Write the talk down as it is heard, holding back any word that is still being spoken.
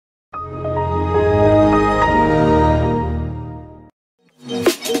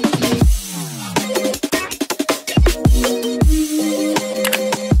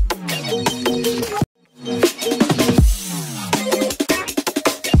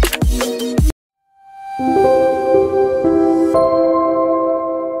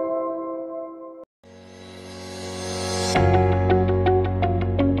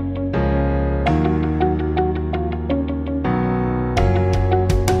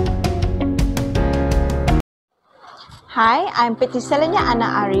Hi, I'm Patricia Lenya,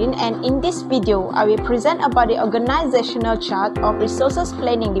 Anak, Arin, and in this video, I will present about the organizational chart of Resources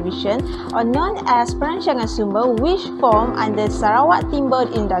Planning Division, or known as Perancangan Sumber, which form under Sarawak Timber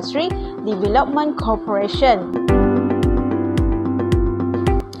Industry Development Corporation.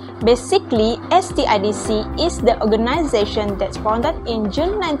 Basically, STIDC is the organization that's founded in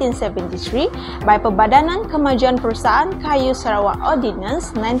June 1973 by Perbadanan Kemajuan Perusahaan Kayu Sarawak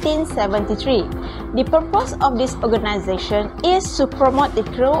Ordinance 1973. The purpose of this organization is to promote the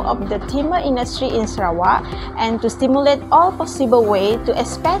growth of the timber industry in Sarawak and to stimulate all possible ways to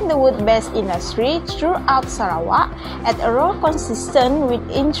expand the wood-based industry throughout Sarawak at a rate consistent with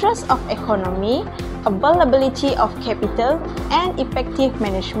interests of economy, availability of capital, and effective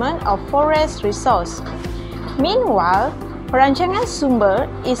management of forest resource. Meanwhile, Perancangan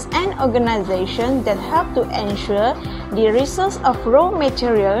Sumber is an organization that helps to ensure the resource of raw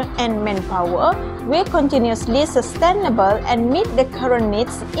material and manpower will continuously sustainable and meet the current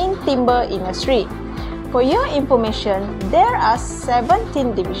needs in timber industry. For your information, there are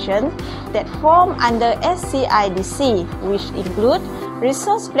 17 divisions that form under SCIDC, which include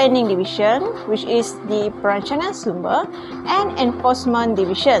Resource Planning Division, which is the Perancangan Sumber, and Enforcement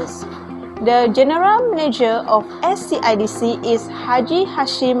Divisions. The General Manager of SCIDC is Haji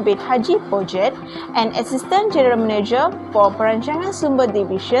Hashim bin Haji Bojet, and Assistant General Manager for Perancangan Sumber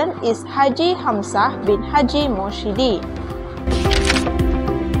Division is Haji Hamzah bin Haji Moshidi.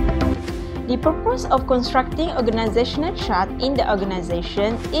 The purpose of constructing organizational chart in the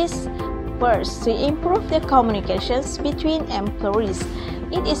organization is first, to improve the communications between employees.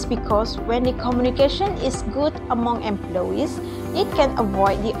 It is because when the communication is good among employees, it can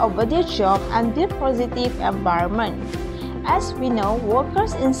avoid the overdue job and the positive environment. As we know,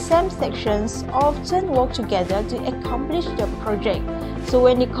 workers in same sections often work together to accomplish the project. So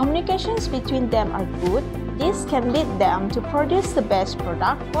when the communications between them are good, this can lead them to produce the best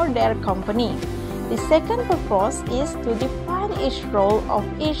product for their company. The second purpose is to define each role of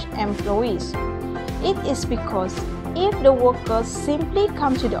each employee. It is because if the workers simply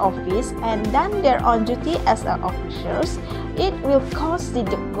come to the office and done their own duty as officers, it will cause the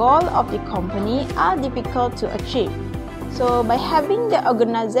goal of the company are difficult to achieve. So by having the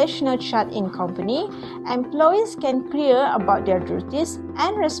organizational chart in company, employees can clear about their duties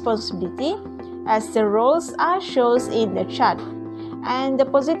and responsibility as the roles are shown in the chart. And the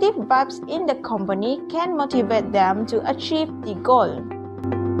positive vibes in the company can motivate them to achieve the goal.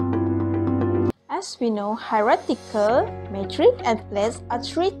 As we know, hierarchical, metric, and place are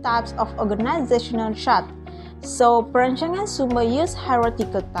three types of organizational chart. So, Perancangan Sumber use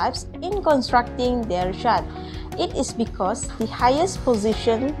hierarchical types in constructing their chart. It is because the highest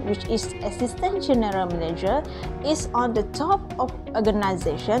position, which is Assistant General Manager, is on the top of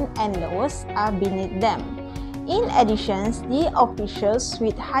organization and lowest are beneath them. In addition, the officials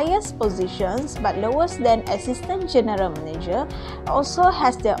with highest positions but lowest than Assistant General Manager also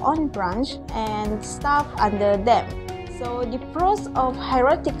has their own branch and staff under them. So the pros of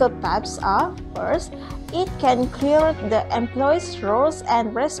hierarchical types are, first, it can clear the employees' roles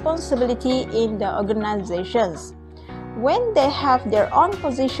and responsibility in the organizations. When they have their own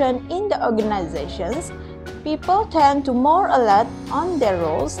position in the organizations, people tend to more alert on their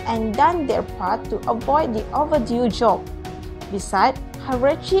roles and done their part to avoid the overdue job. Besides,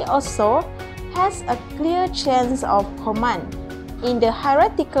 hierarchy also has a clear chain of command. In the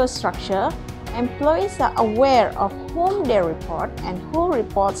hierarchical structure, employees are aware of whom they report and who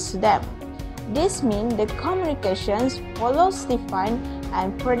reports to them. This means the communications follows defined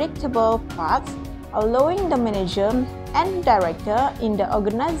and predictable paths, allowing the manager and director in the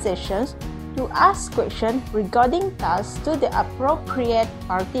organizations to ask questions regarding tasks to the appropriate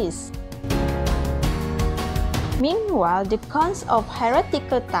parties. Meanwhile, the cons of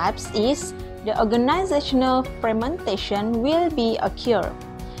hierarchical types is the organizational fragmentation will be occur.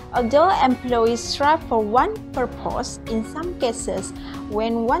 Although employees strive for one purpose, in some cases,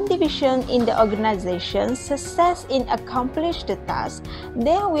 when one division in the organization succeeds in accomplish the task,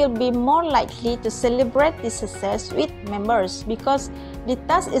 they will be more likely to celebrate the success with members because the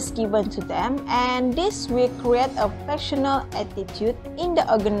task is given to them, and this will create a factional attitude in the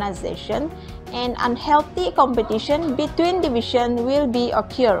organization, and unhealthy competition between divisions will be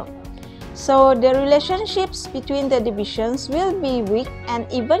occur. So the relationships between the divisions will be weak and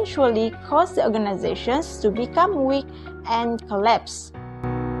eventually cause the organizations to become weak and collapse.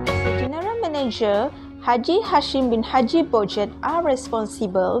 The General Manager Haji Hashim bin Haji Bojet are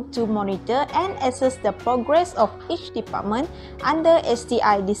responsible to monitor and assess the progress of each department under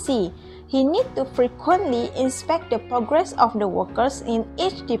STIDC. He needs to frequently inspect the progress of the workers in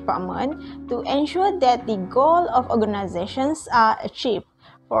each department to ensure that the goals of organizations are achieved.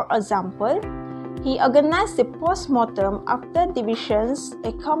 For example, he organized the post-mortem after divisions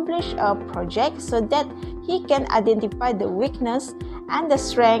accomplish a project so that he can identify the weakness and the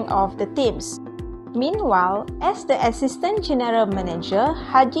strength of the teams. Meanwhile, as the Assistant General Manager,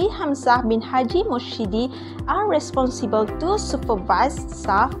 Haji Hamzah bin Haji Moshidi are responsible to supervise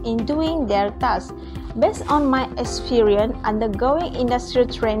staff in doing their tasks. Based on my experience undergoing industrial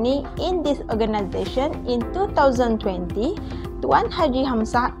training in this organization in 2020, Tuan Haji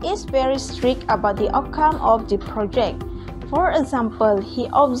Hamzah is very strict about the outcome of the project. For example,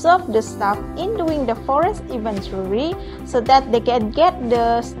 he observed the staff in doing the forest inventory so that they can get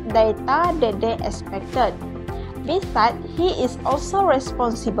the data that they expected. Besides, he is also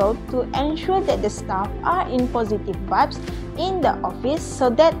responsible to ensure that the staff are in positive vibes in the office so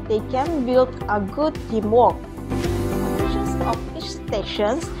that they can build a good teamwork. Officials of each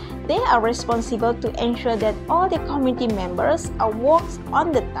station, they are responsible to ensure that all the committee members are works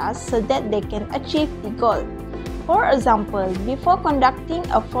on the task so that they can achieve the goal. For example, before conducting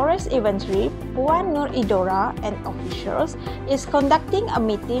a forest inventory, Puan Nur Idora and officials is conducting a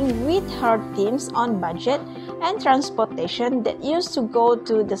meeting with her teams on budget and transportation that used to go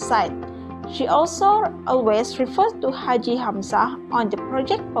to the site. She also always refers to Haji Hamzah on the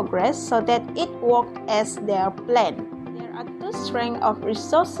project progress so that it worked as their plan. There are two strengths of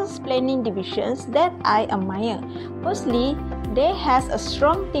resources planning divisions that I admire. Firstly, they has a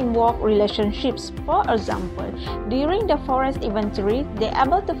strong teamwork relationships. For example, during the forest inventory, they are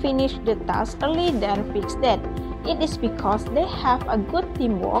able to finish the task early than fixed date. It is because they have a good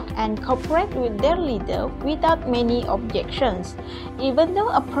teamwork and cooperate with their leader without many objections. Even though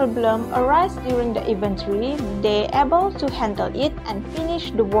a problem arises during the inventory, they are able to handle it and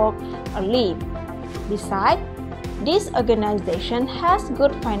finish the work early. Besides, this organization has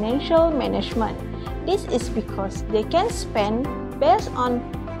good financial management. This is because they can spend based on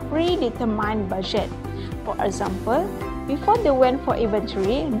predetermined budget. For example, before they went for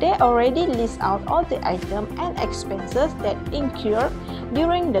inventory, they already list out all the items and expenses that incurred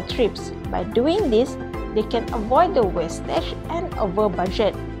during the trips. By doing this, they can avoid the wastage and over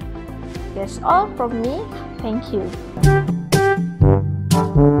budget. That's all from me. Thank you.